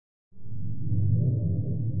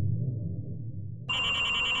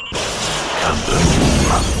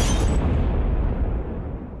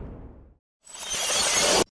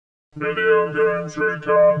Video Games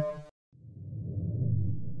Recon.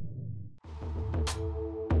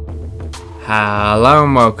 Hello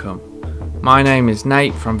and welcome. My name is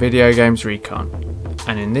Nate from Video Games Recon,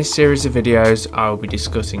 and in this series of videos I will be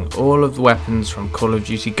discussing all of the weapons from Call of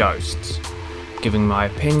Duty Ghosts, giving my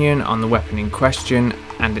opinion on the weapon in question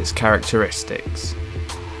and its characteristics.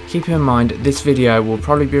 Keep in mind this video will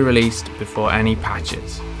probably be released before any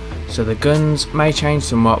patches, so the guns may change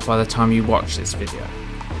somewhat by the time you watch this video.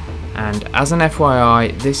 And as an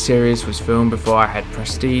FYI, this series was filmed before I had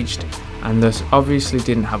prestiged and thus obviously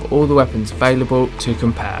didn't have all the weapons available to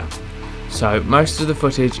compare. So most of the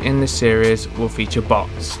footage in this series will feature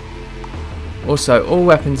bots. Also, all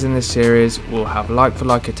weapons in this series will have like for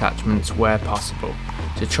like attachments where possible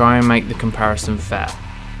to try and make the comparison fair.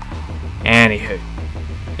 Anywho,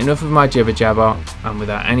 enough of my jibber jabber, and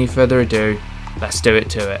without any further ado, let's do it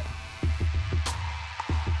to it.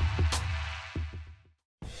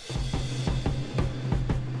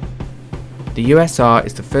 The USR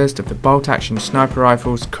is the first of the bolt action sniper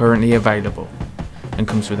rifles currently available, and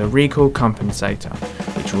comes with a recoil compensator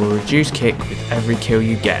which will reduce kick with every kill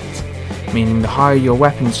you get, meaning the higher your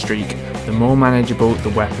weapon streak, the more manageable the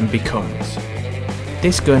weapon becomes.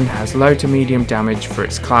 This gun has low to medium damage for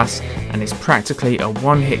its class and is practically a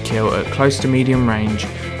one-hit kill at close to medium range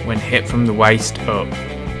when hit from the waist up.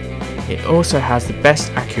 It also has the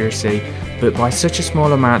best accuracy, but by such a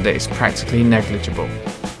small amount that it's practically negligible.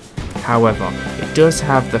 However, it does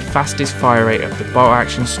have the fastest fire rate of the bolt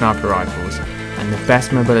action sniper rifles and the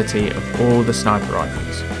best mobility of all the sniper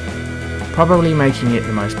rifles, probably making it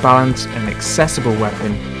the most balanced and accessible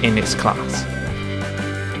weapon in its class.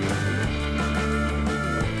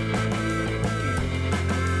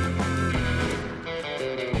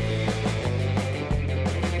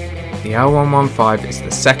 The L115 is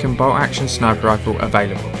the second bolt action sniper rifle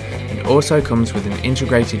available and also comes with an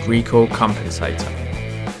integrated recoil compensator.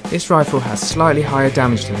 This rifle has slightly higher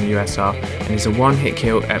damage than the USR and is a one-hit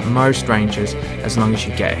kill at most ranges as long as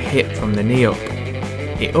you get a hit from the knee up.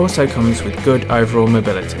 It also comes with good overall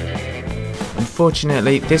mobility.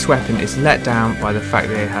 Unfortunately, this weapon is let down by the fact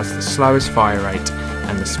that it has the slowest fire rate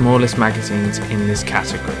and the smallest magazines in this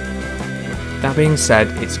category. That being said,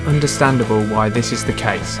 it's understandable why this is the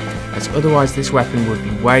case, as otherwise this weapon would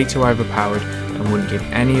be way too overpowered and wouldn't give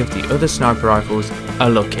any of the other sniper rifles a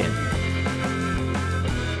look in.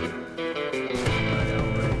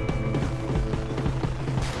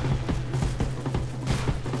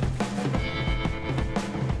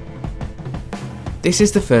 This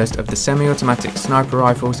is the first of the semi-automatic sniper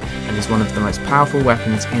rifles and is one of the most powerful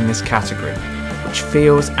weapons in this category, which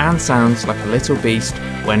feels and sounds like a little beast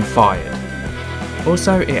when fired.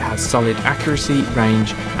 Also, it has solid accuracy,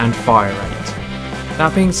 range and fire rate.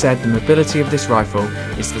 That being said, the mobility of this rifle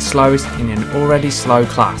is the slowest in an already slow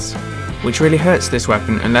class, which really hurts this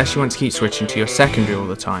weapon unless you want to keep switching to your secondary all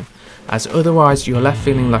the time, as otherwise you're left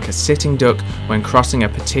feeling like a sitting duck when crossing a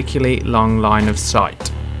particularly long line of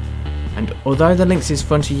sight. And although the LYNX is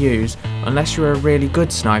fun to use, unless you're a really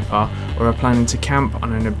good sniper or are planning to camp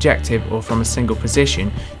on an objective or from a single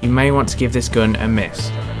position, you may want to give this gun a miss.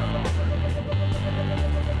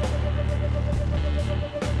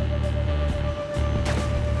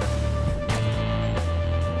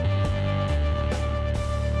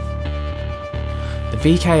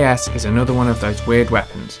 The VKS is another one of those weird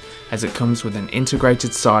weapons, as it comes with an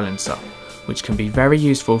integrated silencer, which can be very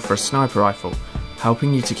useful for a sniper rifle,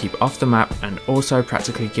 helping you to keep off the map and also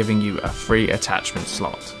practically giving you a free attachment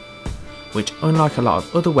slot, which, unlike a lot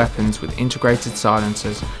of other weapons with integrated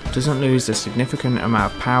silencers, doesn't lose a significant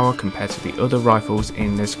amount of power compared to the other rifles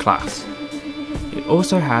in this class. It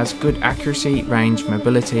also has good accuracy, range,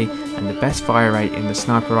 mobility and the best fire rate in the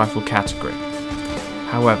sniper rifle category.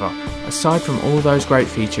 However, aside from all those great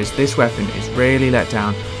features, this weapon is really let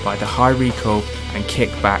down by the high recoil and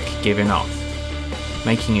kickback given off,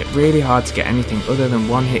 making it really hard to get anything other than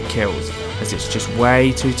one-hit kills, as it's just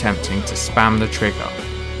way too tempting to spam the trigger,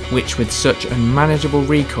 which with such unmanageable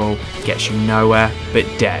recoil gets you nowhere but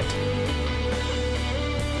dead.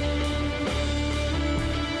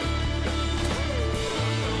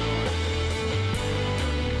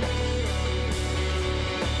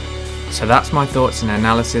 So that's my thoughts and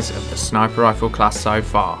analysis of the sniper rifle class so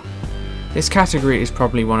far. This category is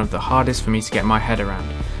probably one of the hardest for me to get my head around,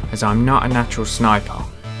 as I'm not a natural sniper.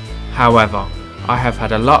 However, I have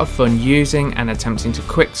had a lot of fun using and attempting to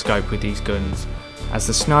quickscope with these guns, as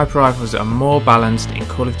the sniper rifles are more balanced in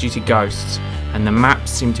Call of Duty Ghosts and the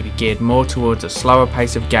maps seem to be geared more towards a slower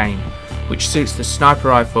pace of game, which suits the sniper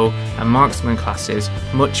rifle and marksman classes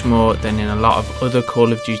much more than in a lot of other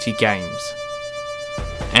Call of Duty games.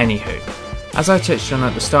 Anywho, As I touched on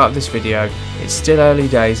at the start of this video, it's still early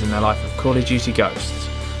days in the life of Call of Duty Ghosts,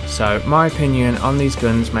 so my opinion on these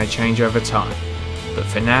guns may change over time, but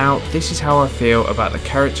for now this is how I feel about the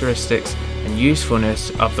characteristics and usefulness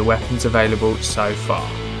of the weapons available so far.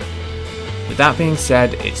 With that being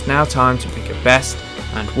said, it's now time to pick a best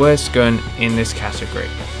and worst gun in this category.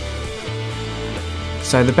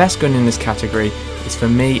 So the best gun in this category is for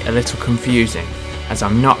me a little confusing, as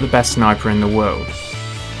I'm not the best sniper in the world.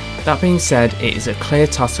 That being said, it is a clear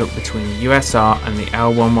toss-up between the USR and the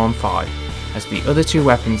L115, as the other two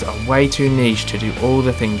weapons are way too niche to do all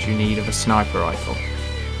the things you need of a sniper rifle.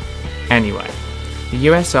 Anyway, the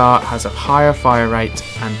USR has a higher fire rate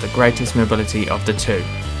and the greatest mobility of the two,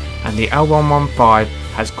 and the L115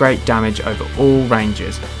 has great damage over all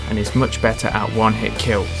ranges and is much better at one-hit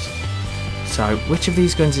kills. So which of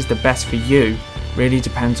these guns is the best for you really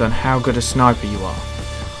depends on how good a sniper you are,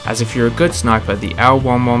 as if you're a good sniper, the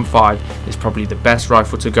L115 is probably the best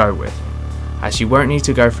rifle to go with, as you won't need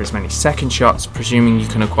to go for as many second shots, presuming you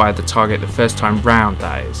can acquire the target the first time round,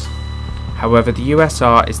 that is. However, the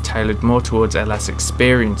USR is tailored more towards a less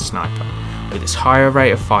experienced sniper, with its higher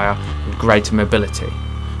rate of fire and greater mobility,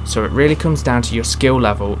 so it really comes down to your skill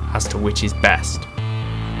level as to which is best.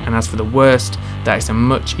 And as for the worst, that is a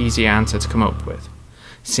much easier answer to come up with,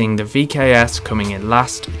 seeing the VKS coming in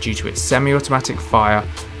last due to its semi-automatic fire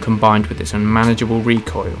combined with its unmanageable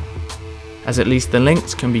recoil, as at least the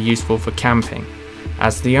LYNX can be useful for camping,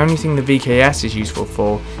 as the only thing the VKS is useful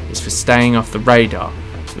for is for staying off the radar,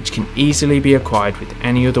 which can easily be acquired with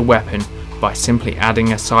any other weapon by simply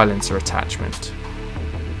adding a silencer attachment.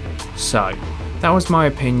 So, that was my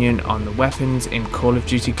opinion on the weapons in Call of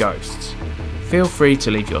Duty Ghosts. Feel free to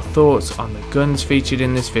leave your thoughts on the guns featured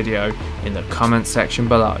in this video in the comments section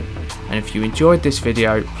below, and if you enjoyed this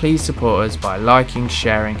video, please support us by liking,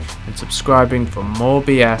 sharing and subscribing for more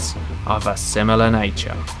BS of a similar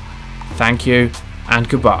nature. Thank you and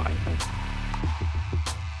goodbye.